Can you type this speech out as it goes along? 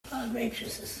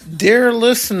Dear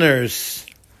listeners,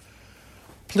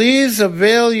 please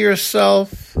avail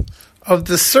yourself of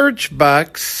the search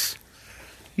box.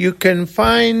 You can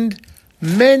find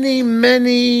many,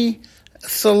 many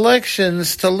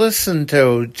selections to listen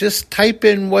to. Just type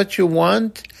in what you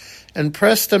want and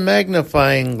press the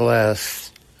magnifying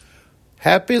glass.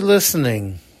 Happy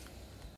listening.